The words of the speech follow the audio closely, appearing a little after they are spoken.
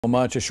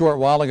Much. A short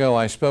while ago,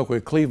 I spoke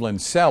with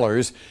Cleveland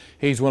Sellers.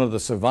 He's one of the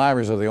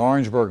survivors of the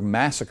Orangeburg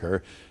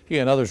Massacre. He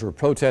and others were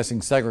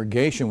protesting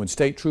segregation when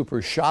state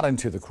troopers shot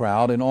into the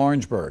crowd in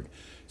Orangeburg.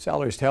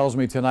 Sellers tells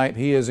me tonight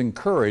he is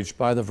encouraged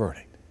by the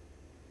verdict.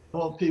 I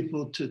want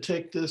people to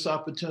take this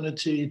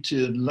opportunity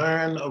to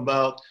learn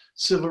about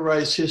civil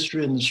rights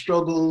history and the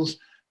struggles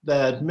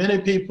that many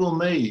people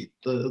made,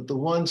 the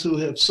ones who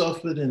have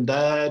suffered and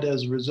died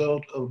as a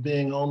result of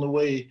being on the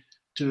way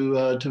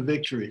to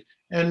victory.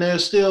 And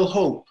there's still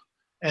hope.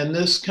 And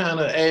this kind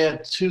of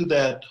adds to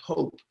that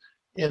hope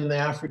in the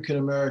African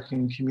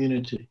American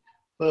community.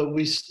 But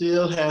we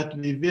still have to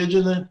be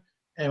vigilant,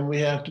 and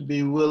we have to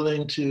be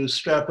willing to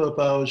strap up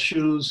our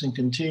shoes and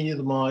continue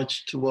the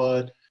march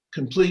toward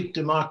complete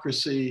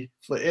democracy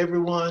for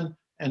everyone,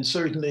 and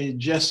certainly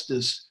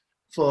justice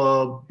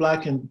for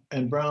Black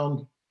and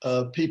brown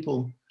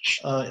people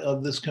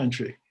of this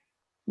country.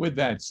 With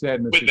that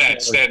said,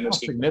 how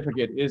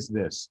significant is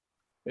this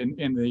in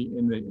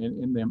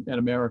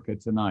America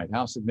tonight?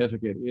 How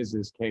significant is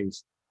this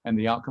case and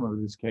the outcome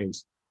of this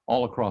case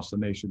all across the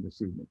nation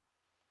this evening?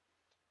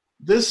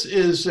 This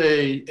is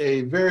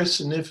a very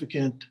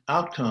significant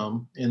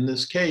outcome in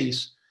this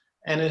case,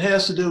 and it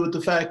has to do with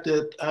the fact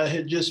that I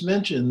had just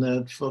mentioned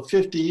that for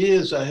 50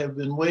 years I have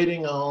been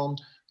waiting on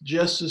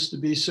justice to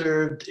be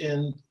served,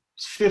 in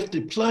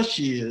 50 plus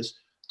years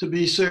to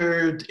be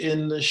served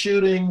in the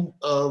shooting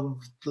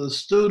of the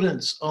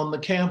students on the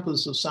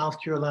campus of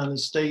South Carolina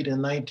State in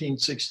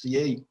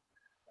 1968,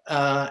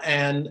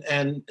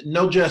 and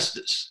no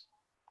justice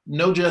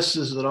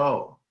at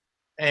all.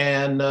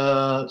 And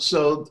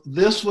so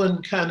this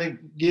one kind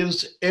of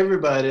gives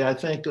everybody, I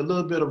think, a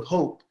little bit of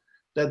hope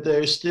that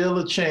there's still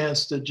a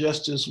chance that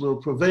justice will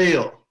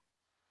prevail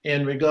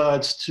in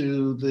regards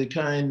to the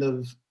kind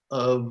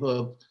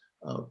of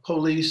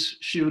police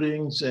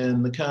shootings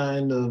and the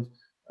kind of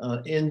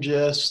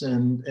injustice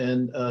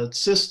and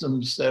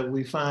systems that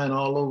we find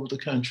all over the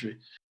country.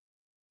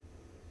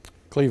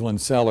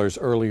 Cleveland Sellers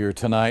earlier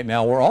tonight.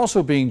 Now, we're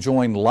also being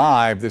joined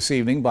live this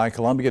evening by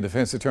Columbia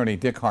Defense Attorney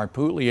Dick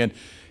Harpootlian.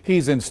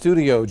 He's in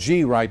Studio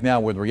G right now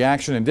with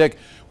reaction. And Dick,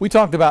 we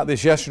talked about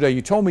this yesterday.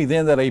 You told me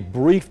then that a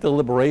brief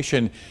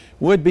deliberation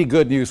would be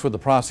good news for the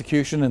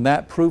prosecution, and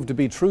that proved to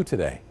be true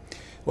today.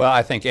 Well,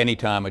 I think any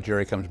time a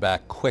jury comes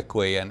back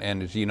quickly, and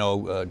as you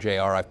know,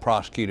 JR, I've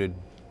prosecuted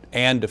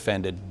and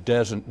defended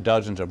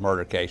dozens of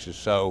murder cases.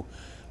 So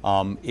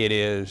it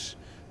is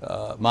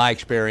my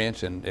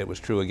experience, and it was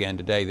true again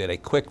today, that a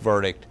quick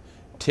verdict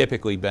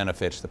typically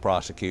benefits the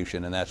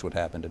prosecution, and that's what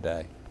happened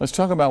today. Let's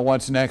talk about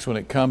what's next when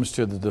it comes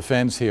to the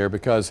defense here,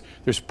 because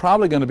there's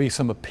probably going to be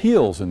some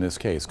appeals in this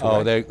case, correct?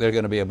 Oh, there are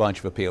going to be a bunch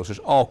of appeals. There's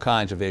all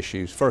kinds of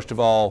issues. First of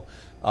all,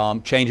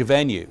 change of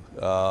venue.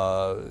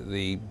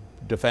 The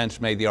defense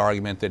made the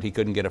argument that he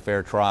couldn't get a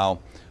fair trial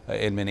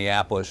in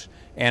Minneapolis,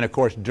 and of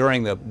course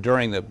during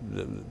the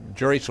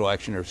jury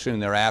selection or soon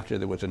thereafter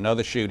there was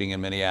another shooting in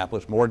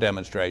Minneapolis, more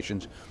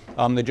demonstrations.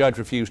 The judge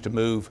refused to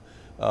move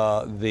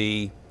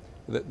the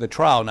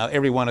trial. Now,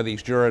 every one of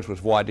these jurors was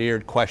voir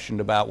dired, questioned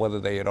about whether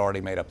they had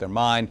already made up their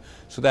mind,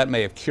 so that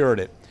may have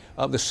cured it.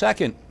 The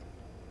second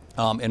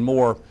and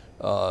more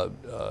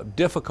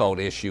difficult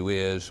issue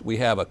is we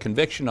have a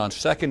conviction on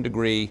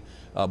second-degree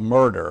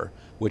murder,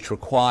 which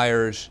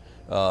requires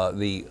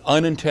the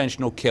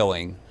unintentional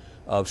killing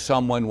of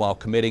someone while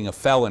committing a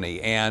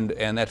felony, and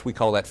we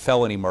call that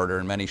felony murder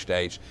in many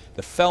states.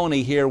 The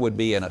felony here would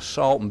be an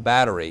assault and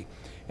battery,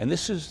 and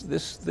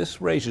this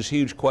raises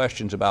huge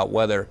questions about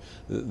whether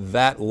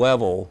that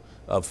level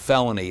of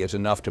felony is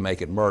enough to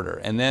make it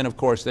murder. And then, of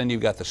course, then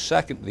you've got the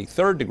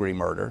third-degree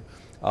murder,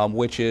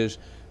 which is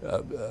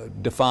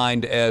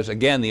defined as,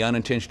 again, the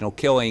unintentional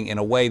killing in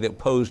a way that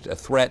posed a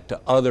threat to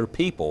other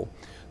people.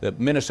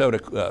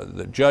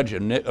 The judge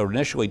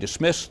initially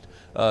dismissed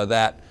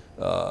that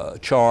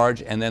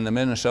charge, and then the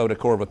Minnesota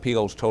Court of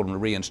Appeals told him to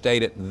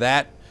reinstate it.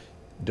 That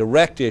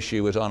direct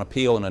issue is on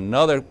appeal in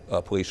another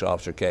police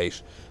officer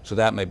case, so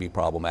that may be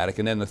problematic.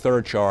 And then the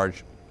third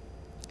charge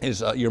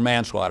is your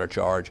manslaughter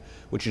charge,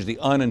 which is the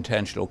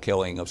unintentional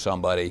killing of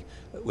somebody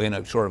in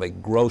a sort of a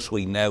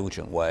grossly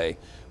negligent way,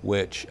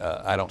 which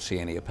I don't see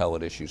any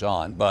appellate issues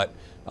on. But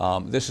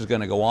this is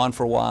going to go on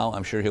for a while.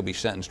 I'm sure he'll be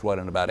sentenced, what,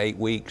 in about 8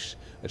 weeks.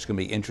 It's going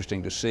to be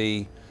interesting to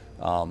see.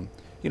 You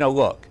know,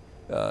 look,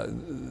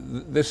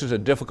 this is a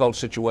difficult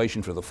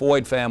situation for the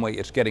Floyd family.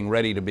 It's getting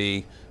ready to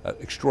be an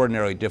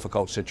extraordinarily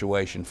difficult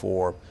situation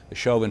for the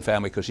Chauvin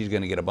family, because he's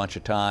going to get a bunch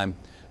of time.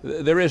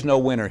 There is no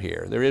winner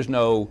here. There is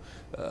no,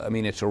 I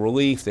mean, it's a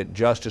relief that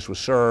justice was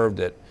served.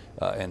 That,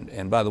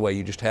 and by the way,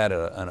 you just had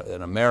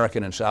an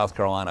American in South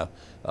Carolina,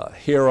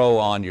 hero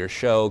on your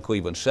show,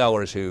 Cleveland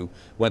Sellers, who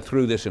went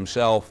through this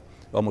himself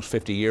almost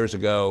 50 years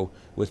ago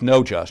with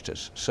no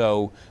justice.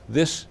 So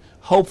this,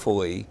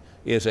 hopefully,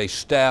 is a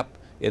step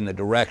in the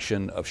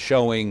direction of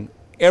showing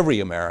every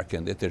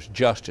American that there's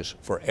justice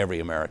for every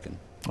American.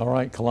 All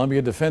right,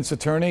 Columbia Defense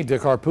Attorney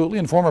Dick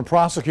Harpootlian, former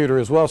prosecutor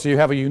as well, so you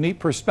have a unique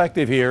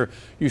perspective here.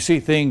 You see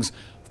things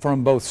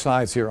from both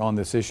sides here on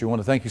this issue. I want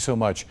to thank you so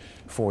much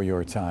for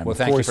your time. Well,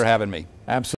 thank you for having me. Absolutely.